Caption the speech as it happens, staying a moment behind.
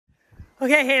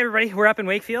Okay, hey everybody, we're up in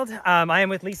Wakefield. I am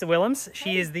with Lisa Willems.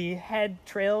 She is the head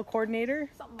trail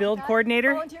coordinator, build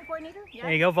coordinator. Volunteer coordinator, yeah.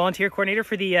 There you go, volunteer coordinator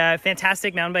for the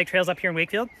fantastic mountain bike trails up here in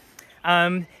Wakefield.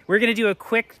 We're going to do a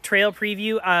quick trail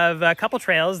preview of a couple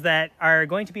trails that are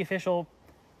going to be official.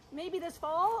 Maybe this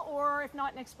fall, or if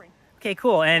not, next spring. Okay,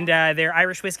 cool. And they're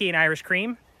Irish whiskey and Irish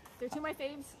cream. They're two of my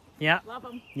faves. Yeah. Love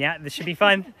them. Yeah, this should be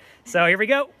fun. So here we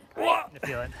go. Whoa. I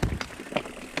feel it.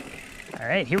 All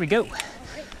right, here we go.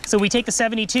 So we take the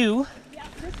 72. Yeah,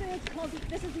 this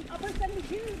is the upper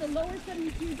 72. The lower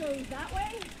 72 goes that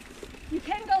way. You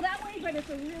can go that way, but it's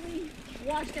a really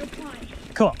washed out climb.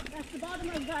 Cool. That's the bottom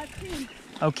of that cream.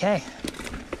 Okay.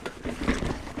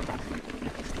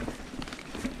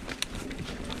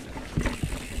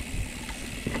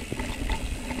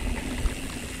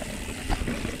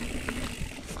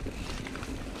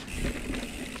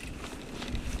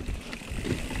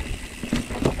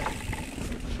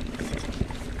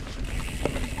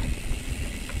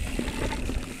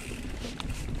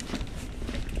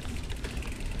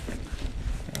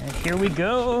 Here we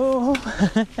go.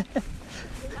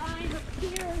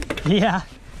 Yeah.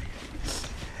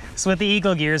 That's what the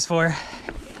Eagle gear is for.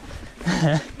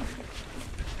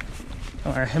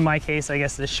 Or in my case, I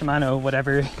guess the Shimano,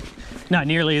 whatever, not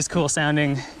nearly as cool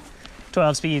sounding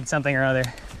 12 speed something or other.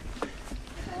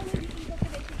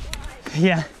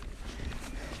 Yeah.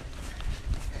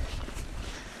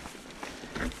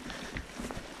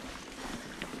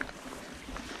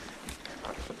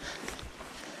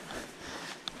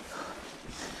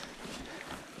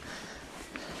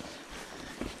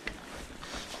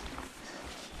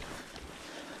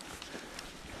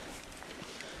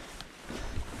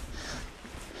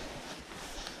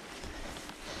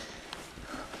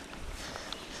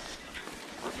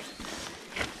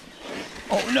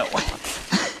 Oh no.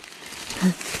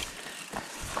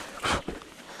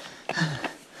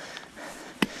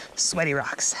 Sweaty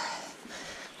rocks.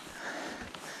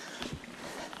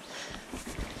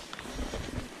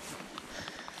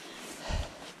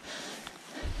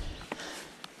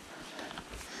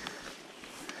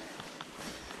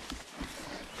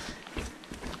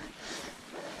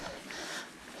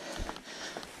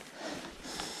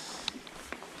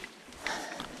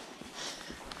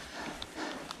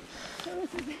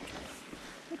 This is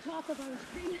the top of our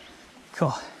stream.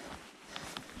 Cool.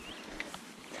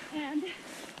 And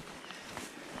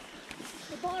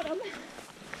the bottom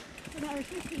of our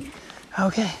stream.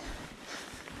 Okay.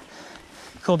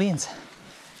 Cool beans.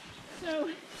 So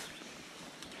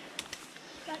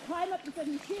that climb up to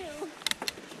 72,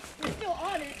 we're still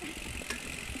on it,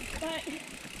 but I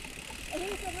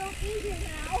think it's a little easier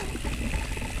now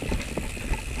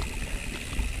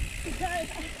because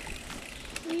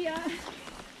the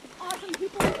awesome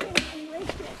people came and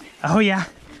raced it. Oh yeah.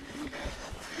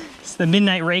 It's the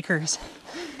Midnight Rakers.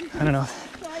 I don't know.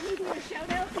 So I need to give a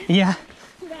shout out Yeah.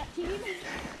 to that team.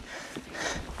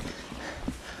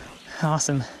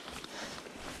 Awesome.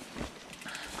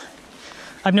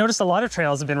 I've noticed a lot of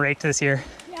trails have been raked this year.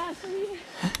 Yeah, so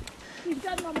we've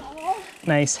done them all.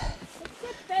 Nice.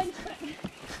 Except bench, but I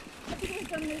think we've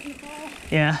done it in the fall.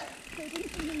 Yeah. So I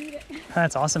didn't seem to need it.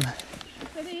 That's awesome.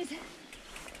 So these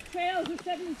trails are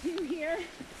 72 here.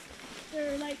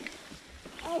 They're like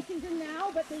all season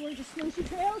now, but they were just snowshoe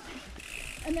trails.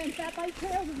 And then fat bike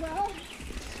trails as well.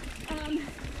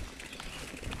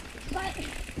 But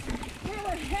where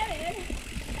we're headed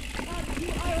to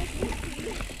Irish whiskey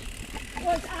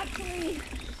was actually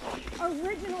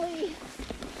originally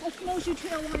a snowshoe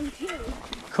trail line too.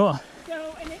 Cool.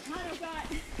 So, and it kind of got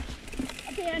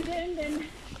abandoned and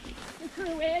we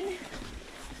threw in.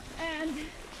 And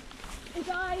the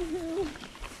guy who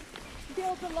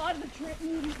built a lot of the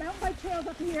new mountain bike trails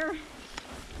up here,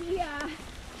 he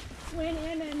went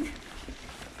in and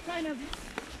kind of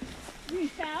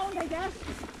refound, I guess,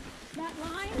 that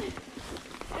line,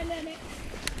 and then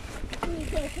we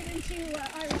built it into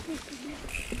Irish whiskey.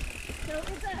 So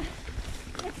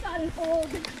it's got an old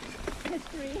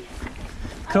history.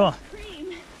 Cool. Irish cream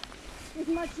is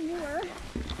much newer,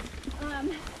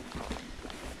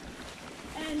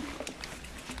 and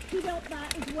he built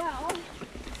that as well.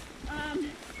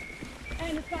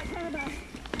 And it's got kind of a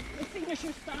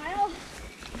signature style,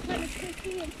 kind of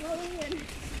crispy and flowy, and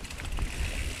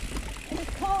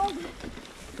it's called,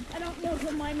 I don't know if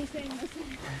you'll mind me saying this,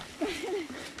 but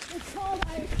it's called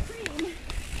Irish cream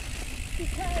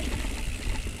because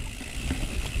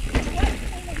his wife's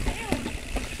name is Bailey.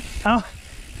 Oh.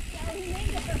 So he named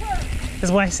it for her.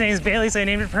 His wife's name is Bailey, so I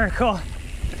named it for her. Cool.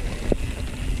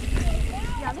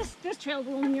 Yeah, this trail's a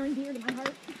little near and dear to my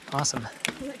heart. Awesome. I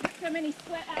put so many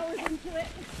sweat hours into it.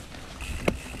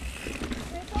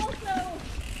 It's also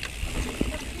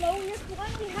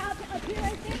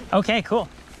Okay, cool.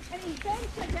 I mean, bench,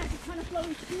 I guess, is kind of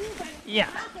flowy too, but Yeah.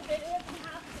 half of it is and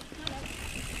half of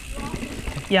it's kind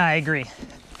of rocky. Yeah, I agree.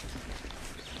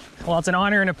 Well, it's an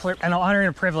honor and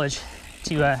a privilege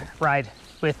to ride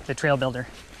with the Trail Builder.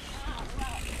 Wow,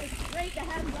 well, it's great to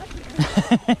have you up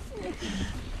here.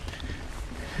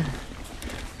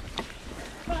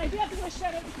 But I do have to go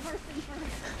shout out to Carson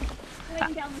for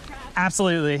laying down the track.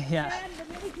 Absolutely, yeah. And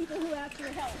the many people who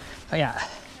actually helped. Oh, yeah. So,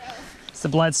 It's the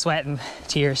blood, sweat, and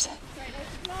tears.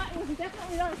 right, it was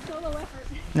definitely not a solo effort.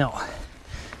 No.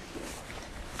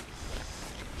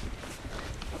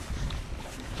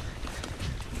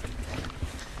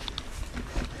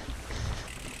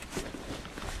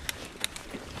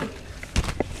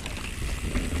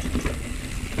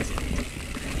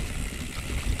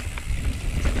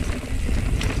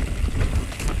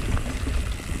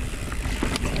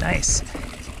 Nice.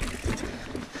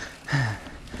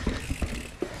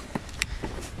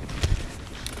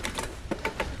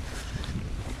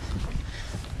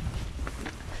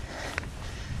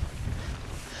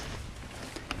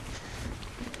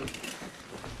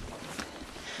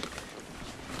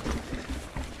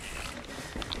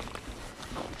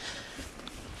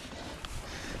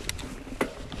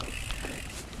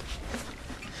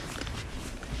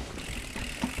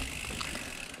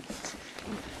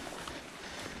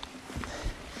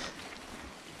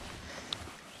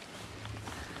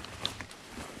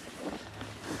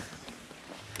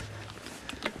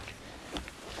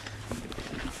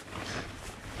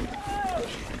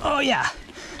 Oh yeah,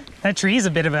 that tree is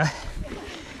a bit of a,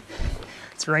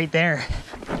 it's right there.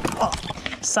 Oh,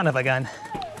 son of a gun.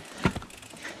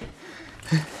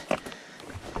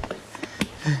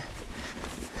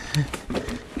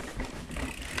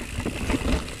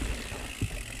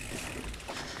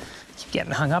 Keep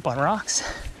getting hung up on rocks.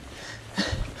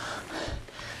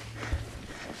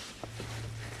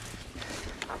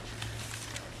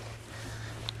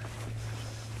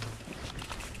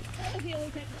 That was the only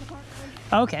technical part.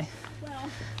 Okay. Well,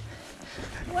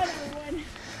 whatever one.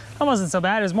 That wasn't so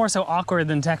bad. It was more so awkward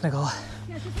than technical.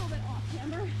 Yeah, it's just a little bit off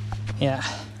camber. Yeah.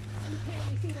 You can't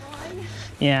really see the line.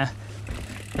 Yeah.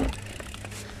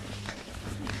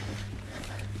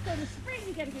 So in the spring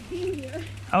you get a good view here.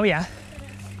 Oh yeah. But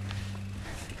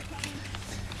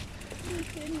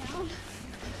it's kind of loose in now.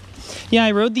 Yeah,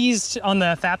 I rode these on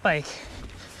the fat bike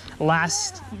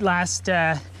last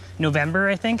November,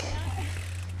 I think.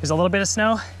 There's a little bit of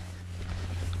snow.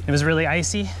 It was really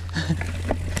icy.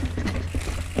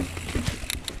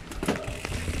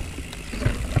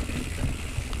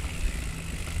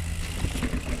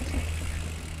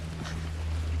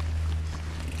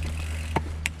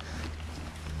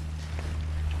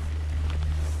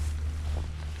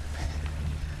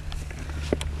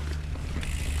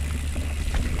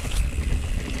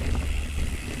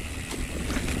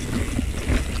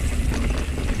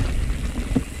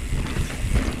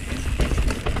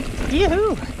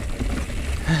 Yoo-hoo!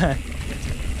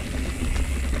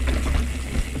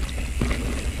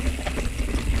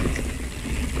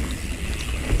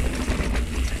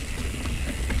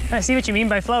 I see what you mean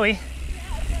by flowy.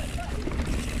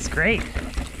 It's great.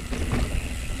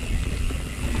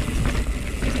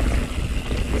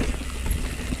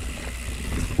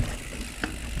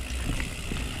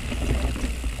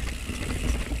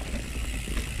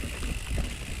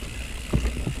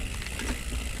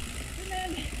 And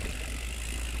then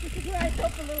this is where I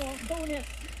took a little bonus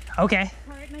Okay.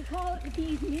 part, and I call it the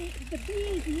bee's knees. The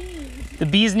bee's knees. The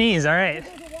bee's knees, all right.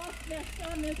 There's a wasp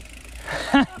nest on this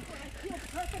rock where I peeled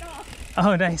carpet off.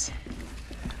 Oh, nice.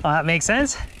 Well, that makes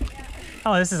sense. Yeah.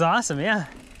 Oh, this is awesome, yeah.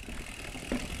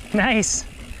 Nice.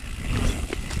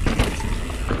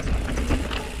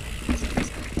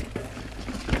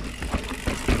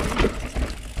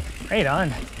 Right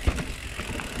on.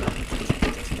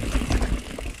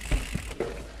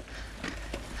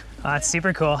 Oh, that's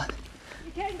super cool.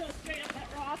 You can go straight up that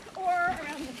rock or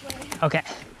around this way. Okay.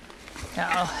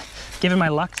 Yeah, given my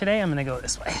luck today, I'm gonna go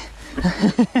this way. I'm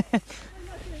not doing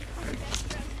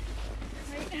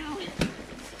right now.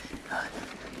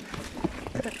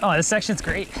 Oh, this section's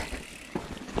great. Yeah,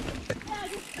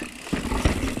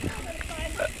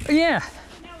 just Yeah.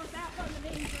 now we're back on the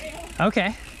main trail.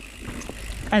 Okay.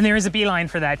 And there is a beeline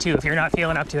for that too, if you're not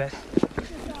feeling up to it.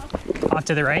 Just Off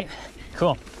to the right.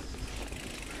 Cool.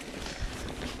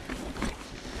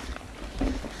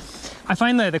 I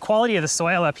find the quality of the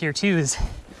soil up here too is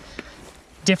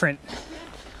different.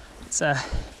 It's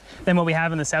than what we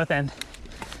have in the south end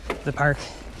of the park.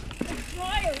 it's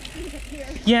drier up here.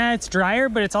 Yeah, it's drier,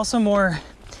 but it's also more,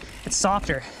 it's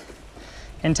softer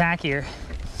and tackier.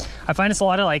 I find it's a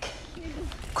lot of like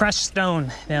crushed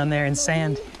stone down there and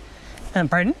sand.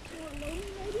 Pardon? Or loamy,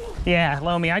 maybe? Yeah,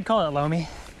 loamy. I'd call it loamy.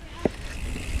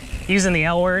 Using the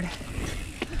L word.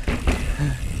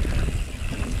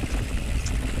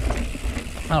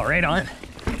 Oh, right on.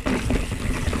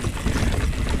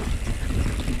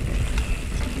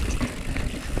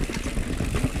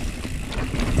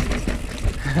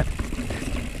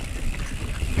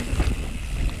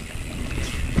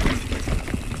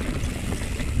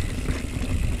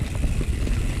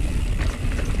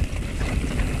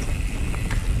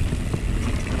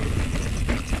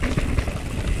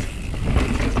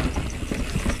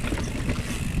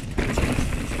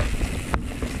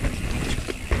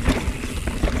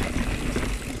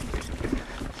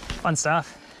 Fun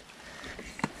stuff.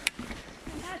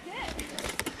 And that's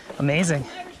it. Amazing.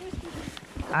 Irish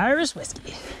whiskey. Irish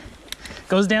whiskey.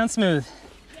 Goes down smooth.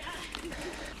 Yeah.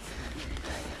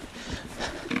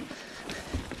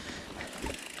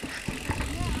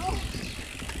 Now,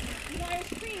 the Irish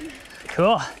cream.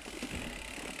 Cool.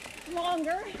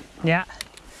 Longer. Yeah.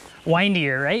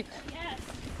 Windier, right? Yes.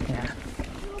 Yeah.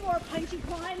 A little more punchy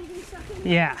climbs and stuff in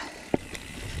there. Yeah.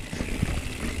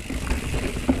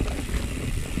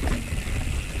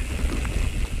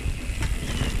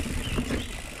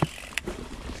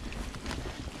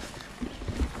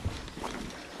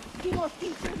 A few more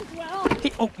features as well.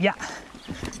 Oh, yeah.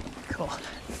 Cool.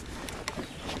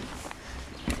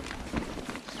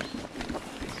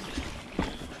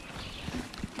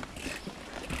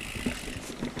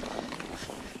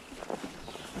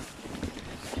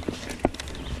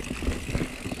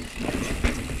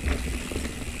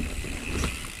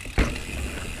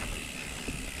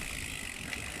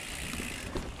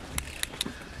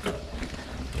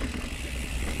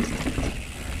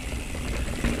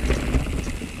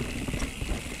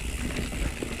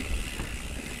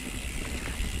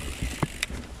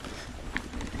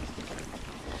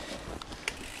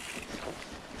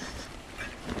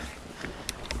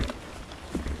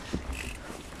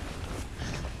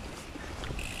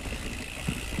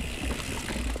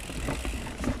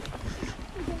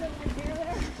 There's a little hair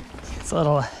there. It's a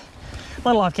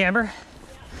little off camber.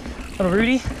 Little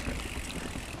rooty.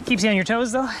 Keeps you on your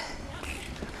toes though.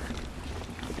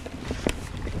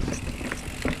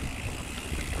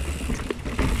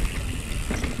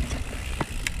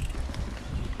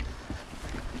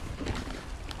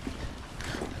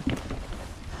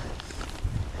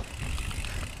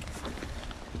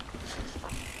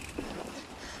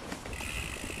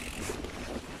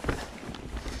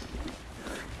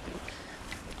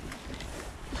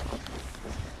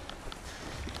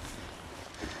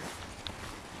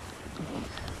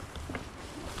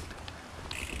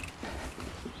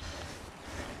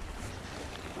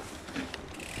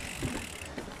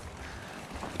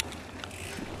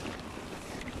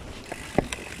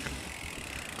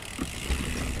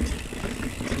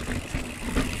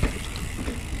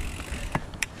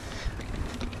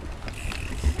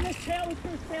 When this trail was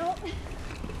first built,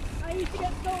 I used to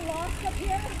get so lost up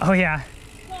here. Oh yeah.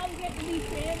 So I would get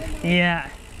leaped in and Yeah.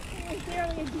 it was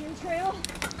barely a deer trail.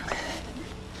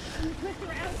 And you twist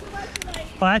around so much, you're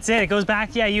like, Well, that's it. It goes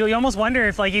back. Yeah, you almost wonder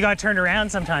if like you got turned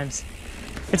around sometimes.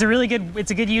 It's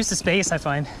a good use of space, I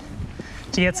find,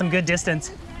 to get some good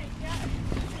distance. right, yeah.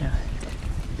 Yeah.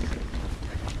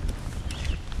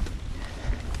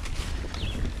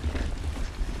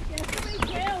 Yeah, so many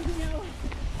trails, you know,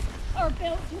 are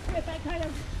built just with that kind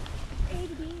of A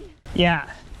to B, Yeah.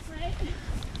 right?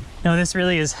 No, this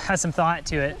really has some thought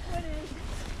to it. This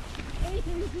one is A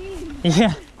through Z.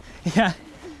 Yeah. Yeah.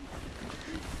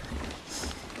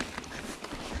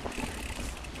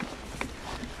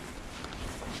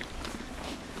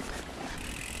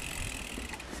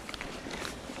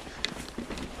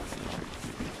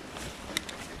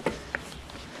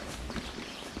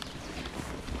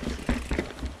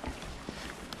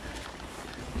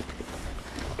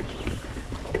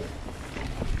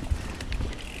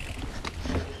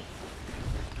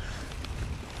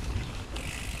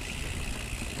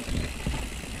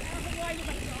 I don't know why you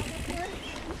like dog up here.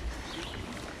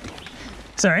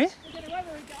 Sorry? We're gonna run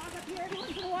a dog up here every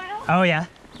once in a while. Oh yeah.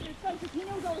 There's some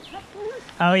casinos all the cut throughs.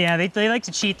 Oh yeah. They like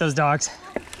to cheat, those dogs.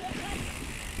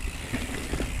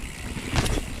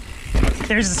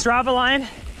 There's the Strava line,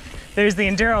 there's the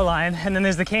Enduro line, and then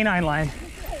there's the canine line.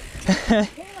 Canine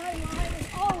line is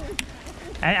always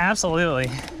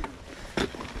Absolutely.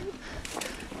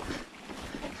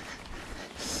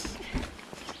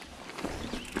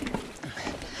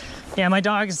 Yeah, my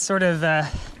dog's sort of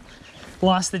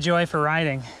lost the joy for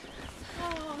riding.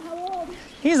 oh, how old?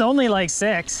 He's only like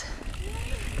 6,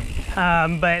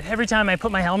 but every time I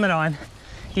put my helmet on,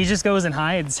 he just goes and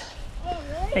hides. Oh,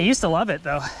 I really? used to love it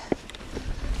though.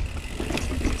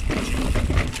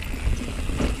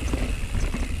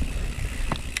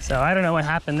 So I don't know what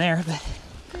happened there, but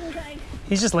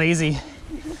he's just lazy.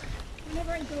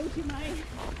 Whenever I go to my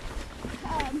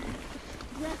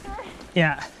dresser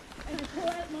Yeah. and I pull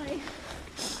out my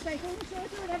cycling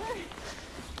shorts or whatever,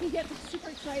 he gets super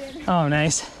excited. Oh,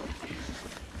 nice.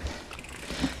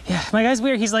 Yeah, my guy's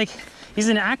weird. He's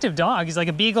an active dog. He's like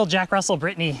a Beagle, Jack Russell,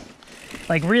 Brittany.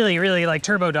 Like really, really like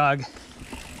turbo dog.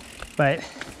 But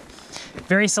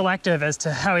very selective as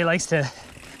to how he likes to.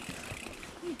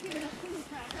 He's giving up food,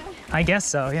 Tracker. I guess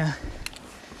so, yeah.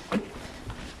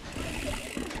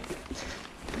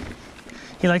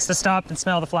 He likes to stop and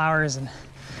smell the flowers and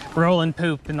roll and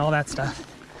poop and all that stuff.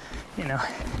 You know.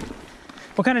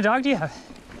 What kind of dog do you have?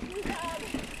 We have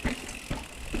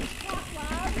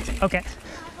Half Lab, Okay.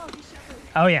 Half Shepherd.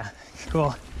 Oh yeah,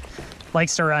 cool.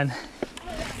 Likes to run.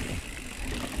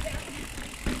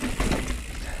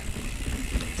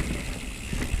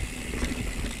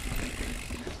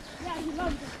 Yeah, he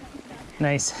loves this kind of stuff.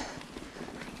 Nice.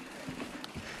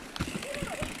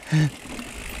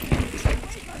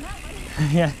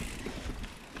 Yeah.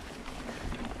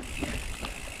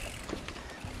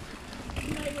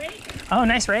 My rake. Oh,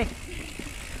 nice rake.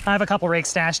 I have a couple rakes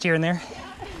stashed here and there.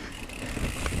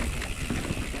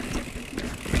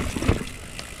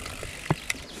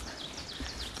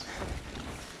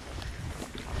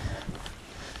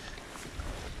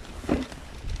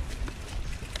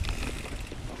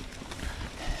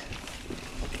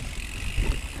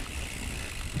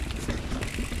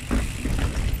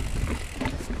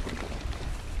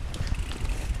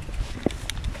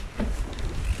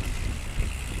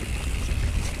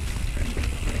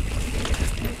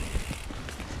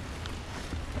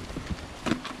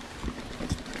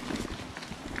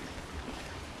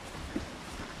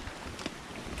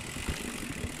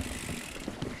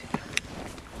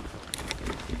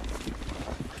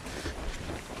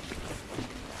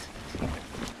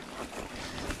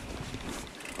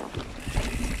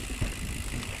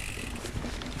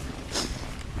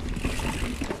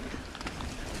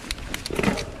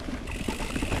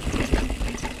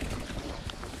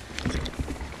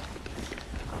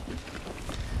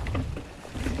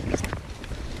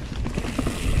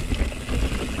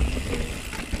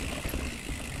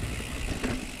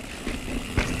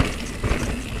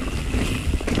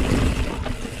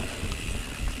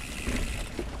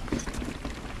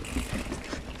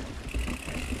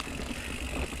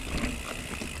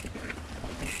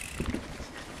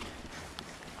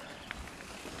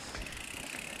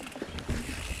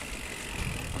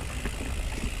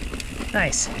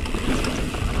 Nice.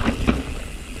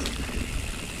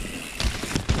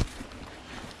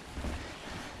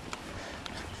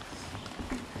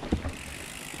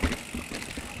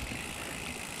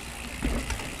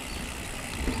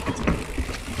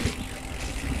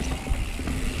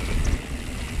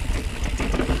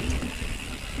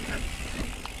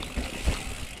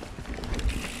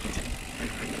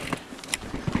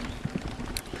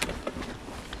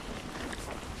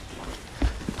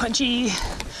 Punchy.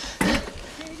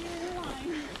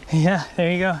 Yeah,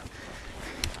 there you go.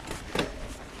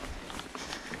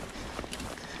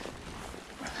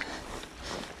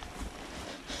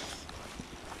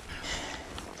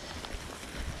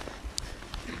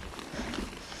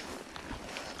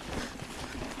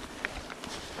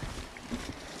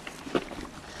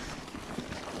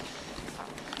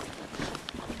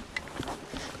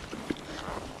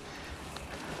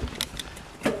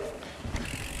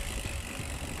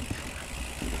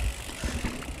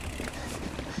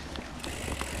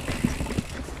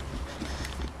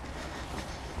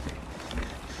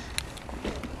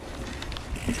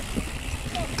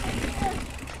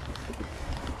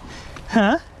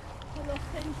 Huh?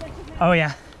 Oh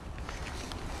yeah.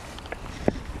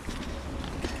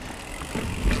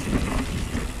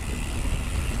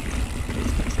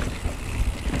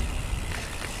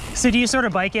 So do you sort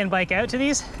of bike in, bike out to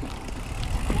these? Not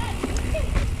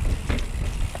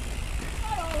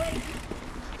always.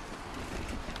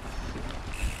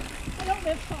 I don't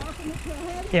live far from the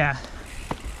trailhead. Yeah.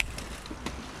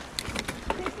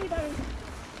 It takes me about as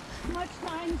much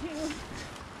time to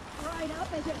ride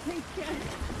up as it takes to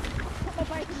put my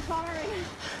bike in the car and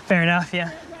Fair enough,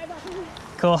 yeah. drive up and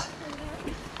Cool. bring it out.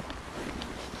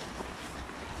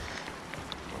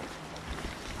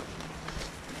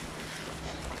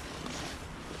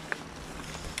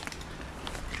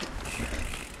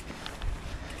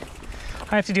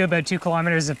 I have to do about 2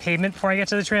 kilometers of pavement before I get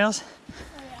to the trails. Oh,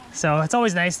 yeah. So it's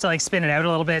always nice to like spin it out a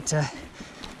little bit to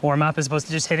warm up as opposed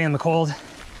to just hitting in the cold. I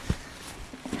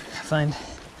find.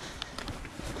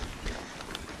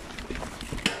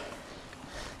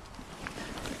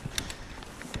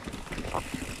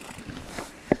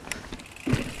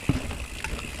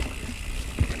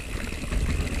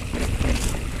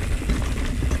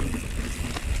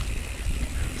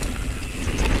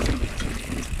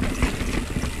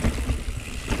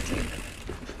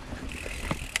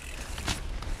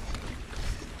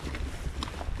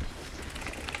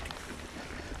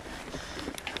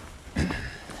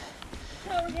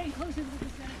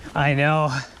 I know.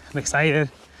 I'm excited.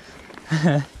 We'll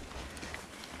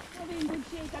be in good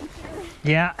shape, I'm sure.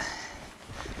 Yeah.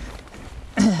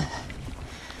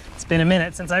 It's been a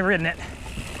minute since I've ridden it.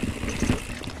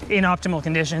 In optimal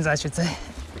conditions, I should say.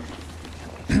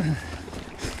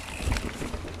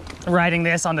 Riding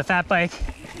this on the fat bike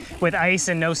with ice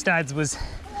and no studs was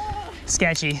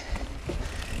sketchy,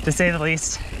 to say the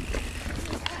least.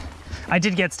 I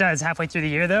did get studs halfway through the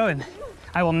year though, and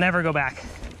I will never go back.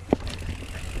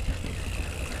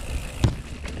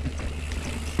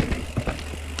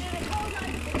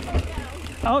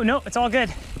 Oh no, it's all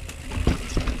good.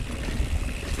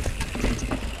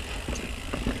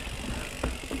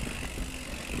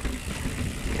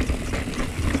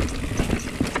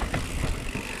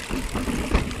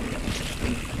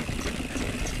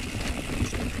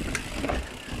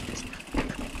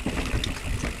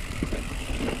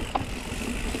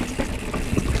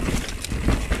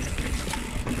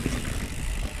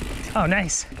 Oh,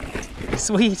 nice.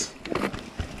 Sweet.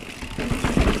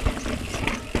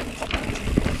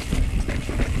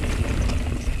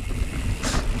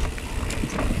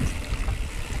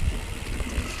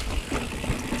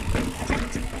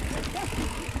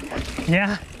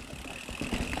 Yeah.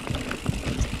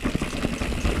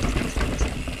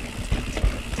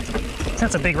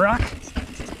 That's a big rock.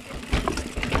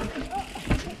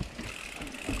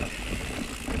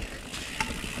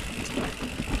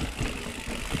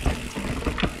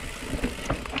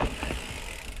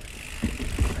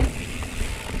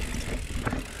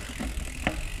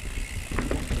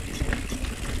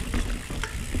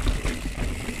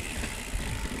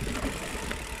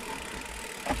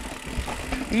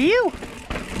 You!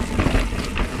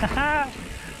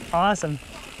 Awesome.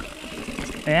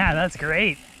 Yeah, that's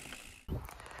great.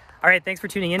 All right, thanks for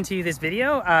tuning into this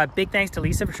video. Big thanks to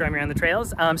Lisa for showing me around the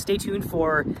trails. Stay tuned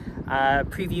for a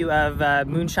preview of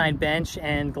Moonshine Bench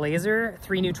and Glazer,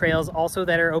 3 new trails also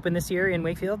that are open this year in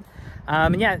Wakefield.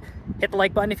 And yeah, hit the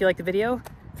like button if you like the video.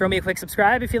 Throw me a quick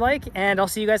subscribe if you like, and I'll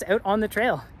see you guys out on the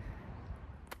trail.